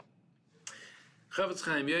Chofetz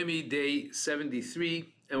Chaim Yomi, day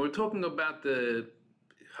 73, and we're talking about the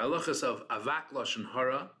halachas of avak lashon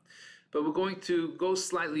hara, but we're going to go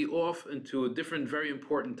slightly off into a different, very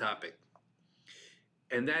important topic,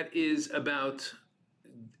 and that is about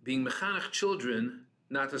being mechanech children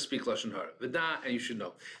not to speak lashon hara. V'da, and you should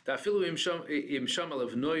know. If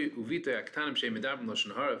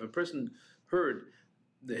a person heard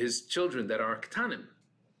his children that are ktanim,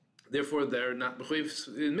 therefore they're not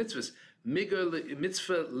mechuyev in mitzvahs.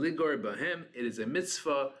 Mitzvah ligor bahem. It is a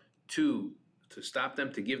mitzvah to stop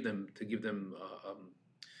them, to give them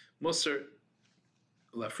musar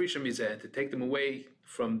lafrisha mizeh, to take them away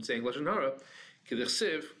from saying lashon hara.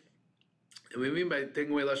 K'dichsiv, and we mean by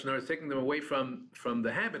taking away lashon hara, taking them away from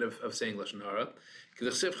the habit of saying lashon hara.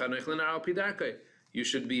 K'dichsiv chanech l'nar al pi darkei. You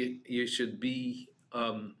should be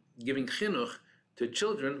giving chinuch to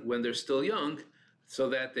children when they're still young, so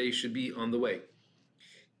that they should be on the way,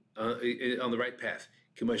 on the right path.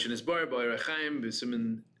 K'moshen isbar ba'orach chaim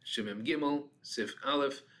b'simen shemem gimel sif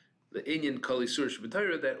aleph the inyan kol isur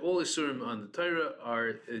sheb'Torah, that all isurim on the Torah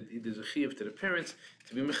are there's a chiyuv to the parents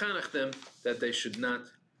to be mechanech them that they should not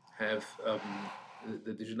have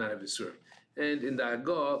isurim. And in the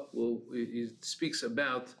Agah, it speaks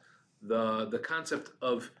about the concept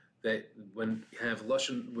of that when you have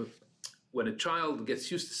lashon. When a child gets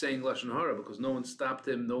used to saying lashon hara because no one stopped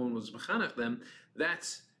him, no one was mechanech them,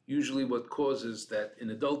 that's usually what causes that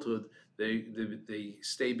in adulthood they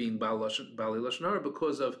stay being bali lashon hara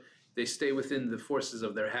because of they stay within the forces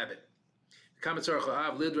of their habit. How much a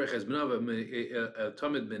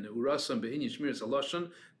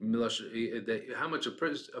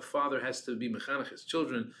father has to be mechanech his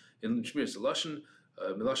children in shmiras halashon.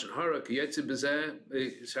 Milashon hara kiyetzi bezeh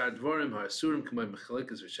shadvorim harasurim k'may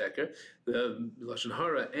machalikas v'sheker. The milashon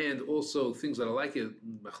hara and also things that are like it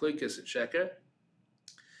machalikas and sheker.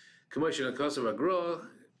 K'may shenakasav agra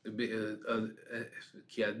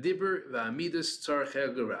kiadiber v'amidus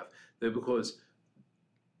tzarech garav. Because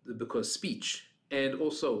speech and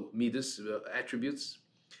also midas attributes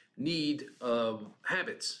need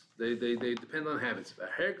habits. They depend on habits.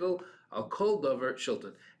 Hergel al kol davar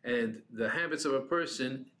shilton, and the habits of a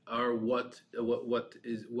person are what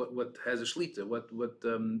has a shlita, what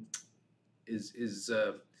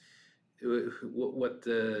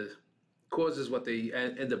causes what they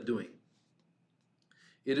end up doing.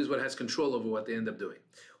 It is what has control over what they end up doing.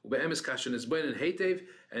 Ube'emes kashan is boin and heitev,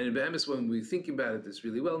 and in be'emes when we think about it, it's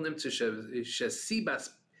really well. Nimtze shesibas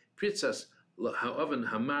pritzas ha'oven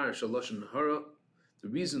hamar shaloshen hara. The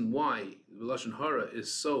reason why lashon hara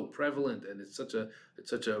is so prevalent and it's such a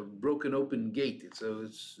broken open gate. It's a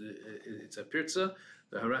pirza.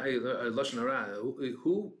 The lashon hara.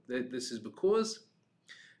 This is because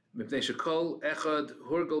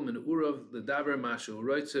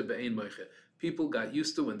people got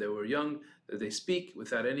used to when they were young that they speak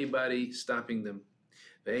without anybody stopping them.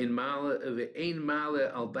 Therefore,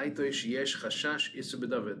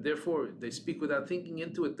 they speak without thinking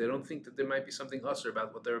into it. They don't think that there might be something usher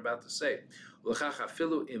about what they're about to say.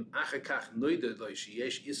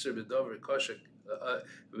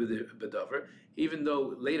 Even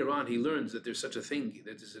though later on he learns that there's such a thing,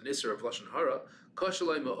 that there's an isser of lashon hara,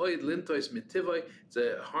 it's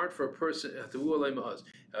hard for a person.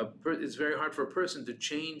 It's very hard for a person to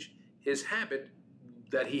change his habit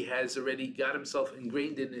that he has already got himself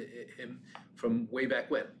ingrained in him from way back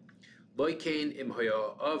when.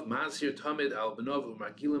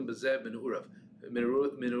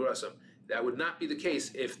 That would not be the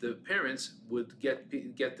case if the parents would get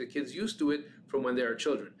the kids used to it from when they are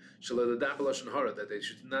children. That they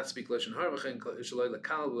should not speak lashon hara,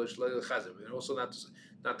 and also not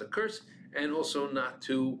to curse, and also not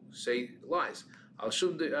to say lies. On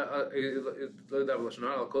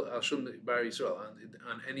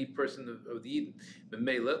any person of the Eden.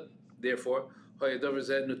 Therefore,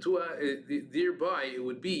 thereby it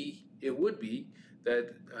would be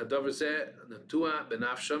that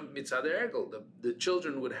the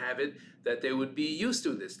children would have it that they would be used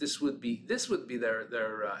to this. This would be their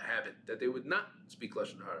habit, that they would not speak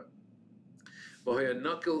lashon hara.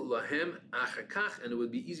 And it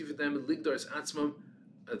would be easy for them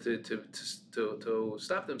to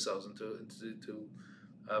stop themselves and to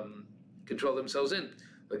control themselves in.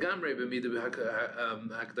 They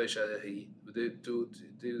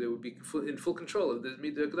would be in full control of the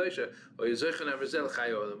midah kedosha.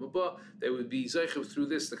 They would be zeichev through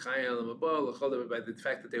this the chai olam haba by the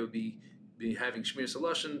fact that they would be having shmiras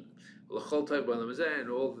halashon l'chol tov b'olam hazeh and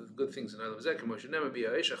all the good things in olam hazeh. K'moshe never be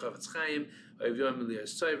ha'isha Chofetz Chaim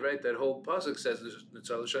right? That whole pasuk says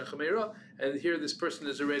and here this person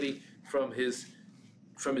is already from his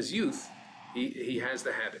youth He has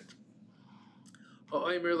the habit.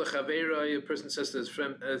 A person says to his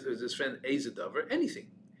friend, anything.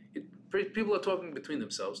 People are talking between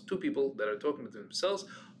themselves. Two people that are talking between themselves.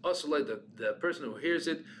 Also, like the person who hears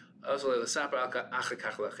it. Also,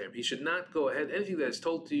 he should not go ahead. Anything that is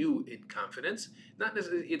told to you in confidence, not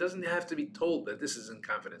necessarily. It doesn't have to be told that this is in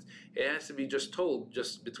confidence. It has to be just told,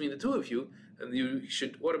 just between the two of you, and you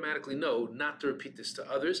should automatically know not to repeat this to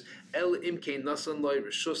others. Only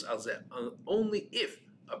if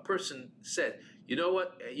a person said, you know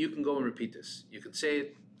what, you can go and repeat this. You can say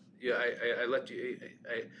it. Yeah, I let you.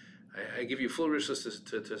 I give you full rishus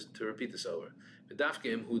to repeat this over. The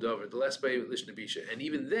last by lishna bisha, and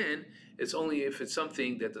even then, it's only if it's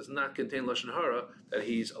something that does not contain lashon hara that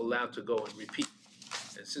he's allowed to go and repeat.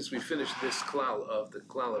 And since we finished this klal of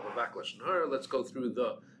avak lashon hara, let's go through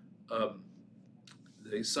the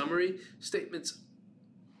summary statements.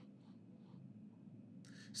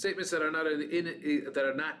 Statements that are not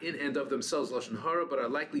in and of themselves lashon hara, but are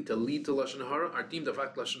likely to lead to lashon hara, are deemed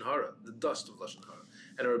avak lashon hara, the dust of lashon hara,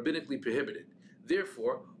 and are rabbinically prohibited.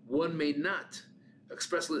 Therefore, one may not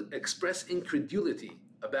express incredulity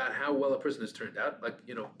about how well a person has turned out, like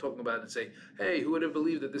talking about it and say, "Hey, who would have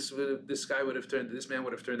believed that this man would have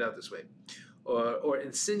turned out this way," or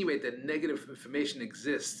insinuate that negative information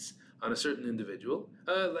exists on a certain individual.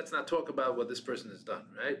 Let's not talk about what this person has done,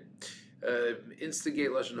 right?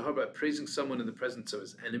 Instigate lashon hara by praising someone in the presence of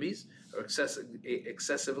his enemies, or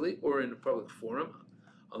excessively, or in a public forum,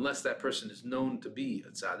 unless that person is known to be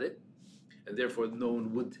a tzaddik, and therefore no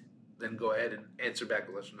one would then go ahead and answer back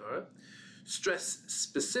with lashon hara. Stress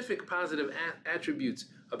specific positive attributes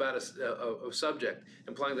about a subject,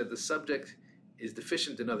 implying that the subject is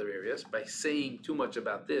deficient in other areas. By saying too much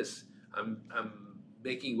about this, I'm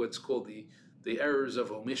making what's called the errors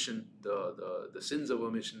of omission, the sins of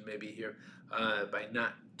omission maybe here, by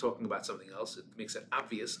not talking about something else. It makes it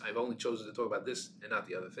obvious. I've only chosen to talk about this and not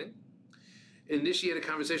the other thing. Initiate a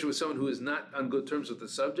conversation with someone who is not on good terms with the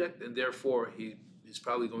subject, and therefore he is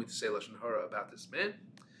probably going to say lashon hara about this man.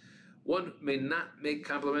 One may not make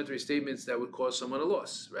complimentary statements that would cause someone a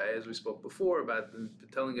loss, right? As we spoke before about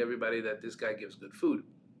telling everybody that this guy gives good food.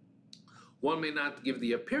 One may not give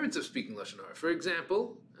the appearance of speaking lashon hara. For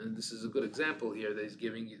example, and this is a good example here that he's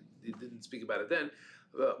giving, he didn't speak about it then,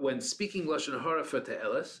 when speaking lashon hara for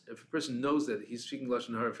te'eles, if a person knows that he's speaking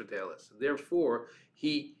lashon hara for te'eles, therefore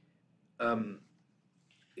he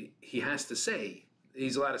has to say,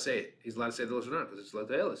 he's allowed to say it. He's allowed to say the lashon hara because it's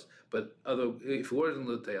te'eles. But if it wasn't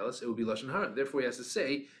te'eles, it would be lashon hara. Therefore, he has to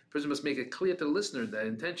say, the person must make it clear to the listener that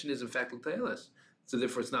intention is in fact te'eles. So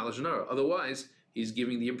therefore, it's not lashon hara. Otherwise, he's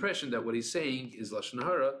giving the impression that what he's saying is lashon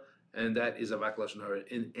hara, and that is avak lashon hara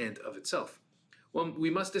in and of itself. Well, we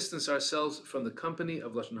must distance ourselves from the company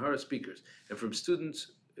of lashon hara speakers and from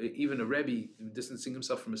students. Even a rebbe distancing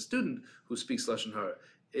himself from a student who speaks lashon hara,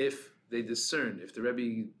 if they discern, if the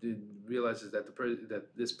rebbe realizes that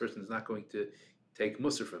that this person is not going to take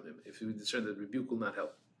mussar from him, if we discern that rebuke will not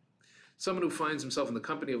help. Someone who finds himself in the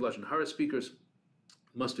company of lashon hara speakers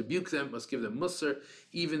must rebuke them, must give them mussar,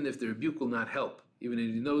 even if the rebuke will not help, even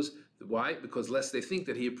if he knows why, because lest they think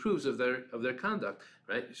that he approves of their conduct,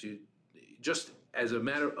 right? So just as a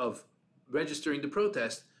matter of registering the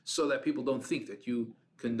protest, so that people don't think that you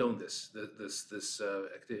condone this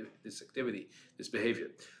activity, this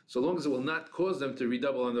behavior. So long as it will not cause them to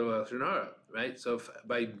redouble on the lashon hara, right? So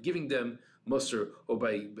by giving them mussar or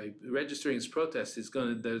by registering this protest,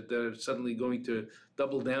 they're suddenly going to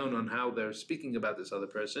double down on how they're speaking about this other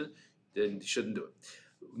person, then you shouldn't do it.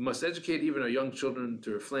 We must educate even our young children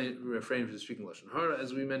to refrain from speaking lashon hara,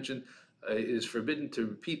 as we mentioned. It is forbidden to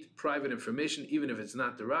repeat private information, even if it's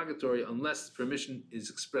not derogatory, unless permission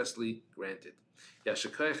is expressly granted.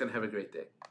 Yashar koach, and have a great day.